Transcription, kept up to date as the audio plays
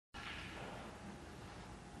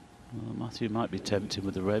Well, Matthew might be tempting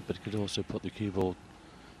with the red, but he could also put the cue ball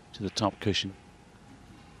to the top cushion.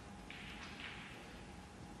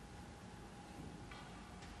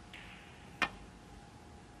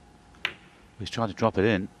 He's trying to drop it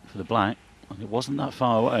in for the black, and it wasn't that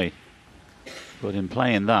far away. But in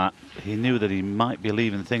playing that, he knew that he might be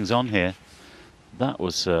leaving things on here. That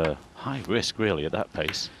was high risk, really, at that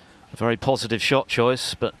pace. A very positive shot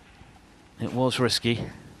choice, but it was risky.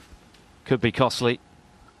 Could be costly.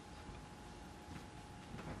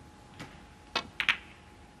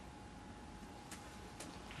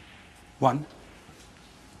 One.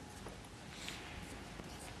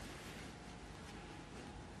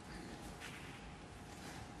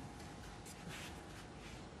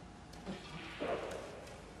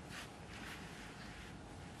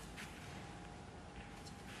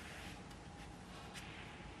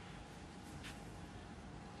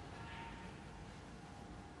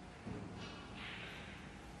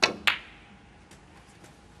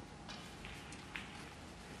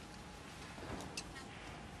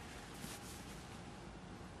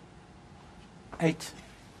 Eight.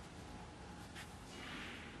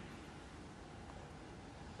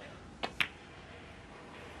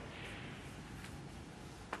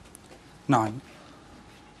 Nine.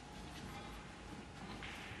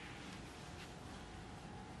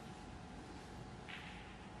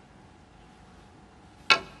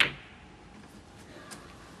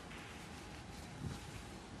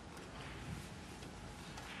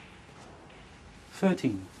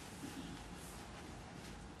 13.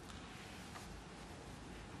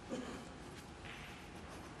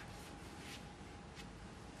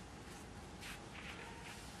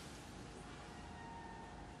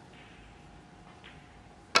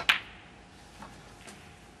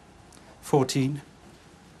 14.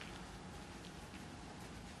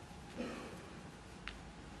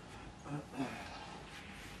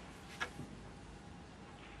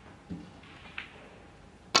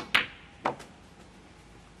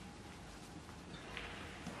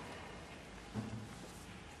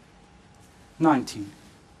 19.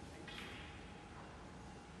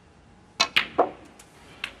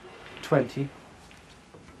 20.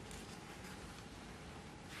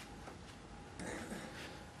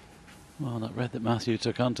 Well, that red that Matthew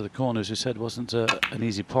took onto the corner, as you said, wasn't an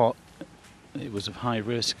easy pot. It was of high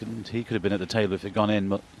risk, and he could have been at the table if it had gone in,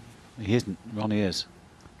 but he isn't. Ronnie is.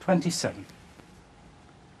 27.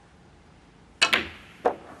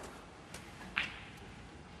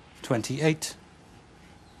 28.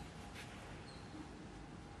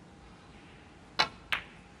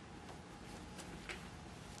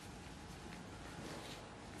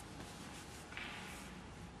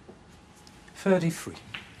 33.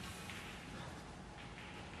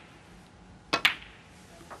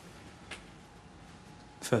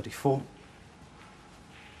 34.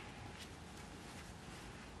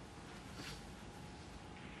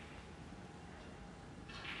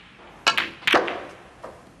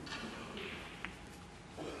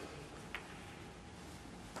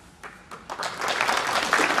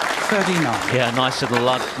 39. Yeah, nice little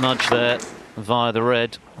nudge there via the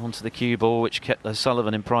red onto the cue ball, which kept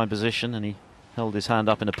O'Sullivan in prime position, and he held his hand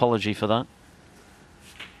up in apology for that.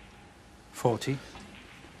 40.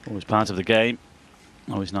 Always part of the game.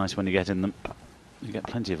 Always nice when you get in them. You get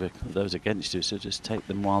plenty of those against you, so just take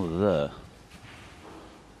them while they're there.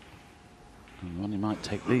 And Ronnie might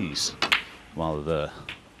take these while they're there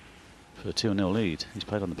for a 2-0 lead. He's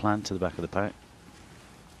played on the plan to the back of the pack.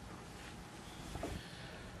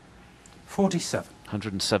 47.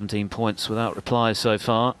 117 points without reply so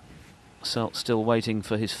far. Selt still waiting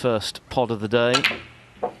for his first pod of the day.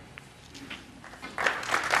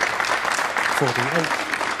 48.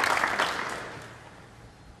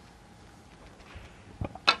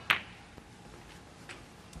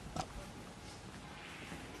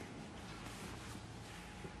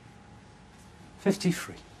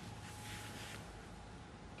 53.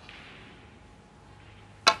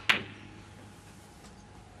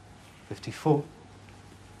 54.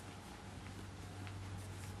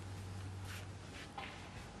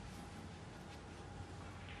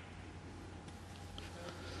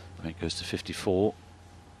 It goes to 54.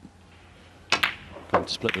 Going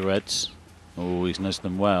to split the reds. Oh, he's nuzzed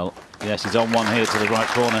them well. Yes, he's on one here to the right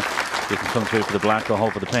corner. He can come through for the black or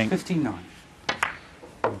hold for the pink. 59.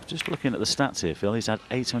 Just looking at the stats here, Phil, he's had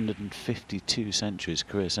 852 centuries,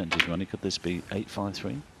 career centuries running. Could this be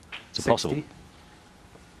 853? It's possible.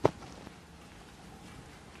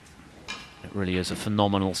 It really is a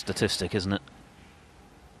phenomenal statistic, isn't it?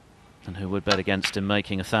 And who would bet against him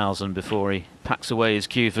making 1,000 before he packs away his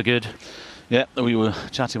cue for good? Yeah, we were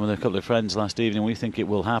chatting with a couple of friends last evening. We think it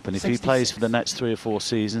will happen. If he plays for the next 3 or 4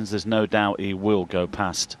 seasons, there's no doubt he will go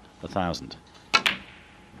past 1,000.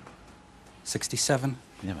 67.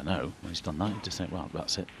 You never know. When he's done that, you just think, well,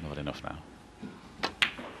 that's it. Not enough now.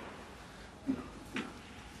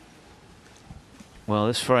 Well,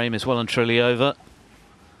 this frame is well and truly over.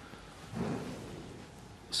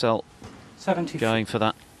 Sell 74. going for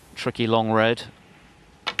that tricky long red.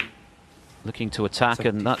 Looking to attack, 74.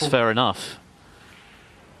 and that's fair enough.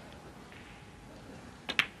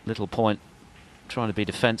 Little point trying to be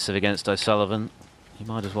defensive against O'Sullivan. He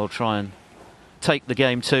might as well try and take the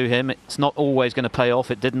game to him. It's not always going to pay off.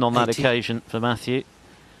 It didn't on that 80. occasion for Matthew.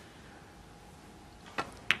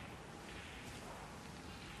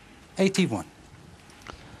 81.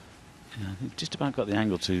 Yeah, he just about got the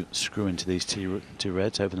angle to screw into these two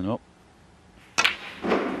reds, open them up.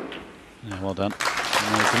 Yeah, well done.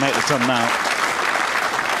 And he can make the turn now.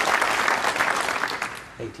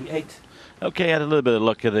 88. Okay, he had a little bit of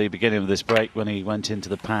luck at the beginning of this break when he went into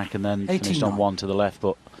the pack and then finished on 1 to the left,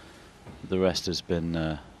 but the rest has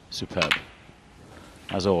been superb,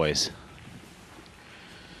 as always.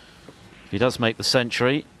 If he does make the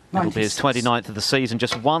century, it'll be his 96. 29th of the season,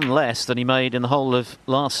 just 1 less than he made in the whole of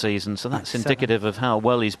last season. So that's 97. indicative of how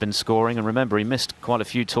well he's been scoring. And remember, he missed quite a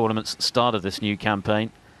few tournaments at the start of this new campaign.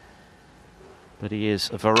 But he is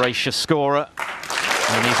a voracious scorer.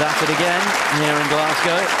 And he's at it again here in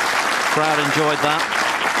Glasgow. Crowd enjoyed that.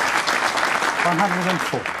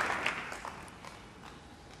 104.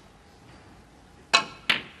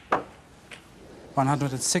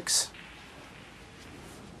 106.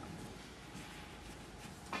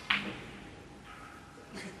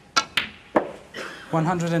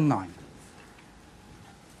 109.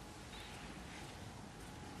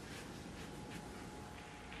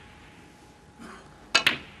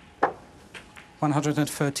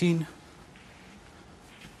 113.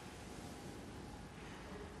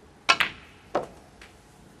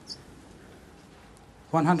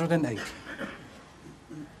 108.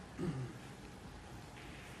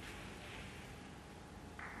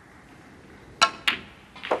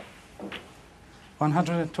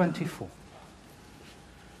 124.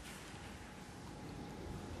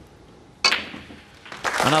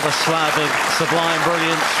 Another slab of sublime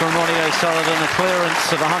brilliance from Ronnie O'Sullivan, a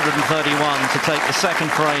clearance of 131 to take the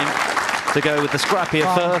second frame to go with the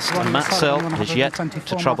scrappier first, and Matt Sell is yet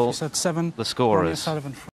to trouble the scorers.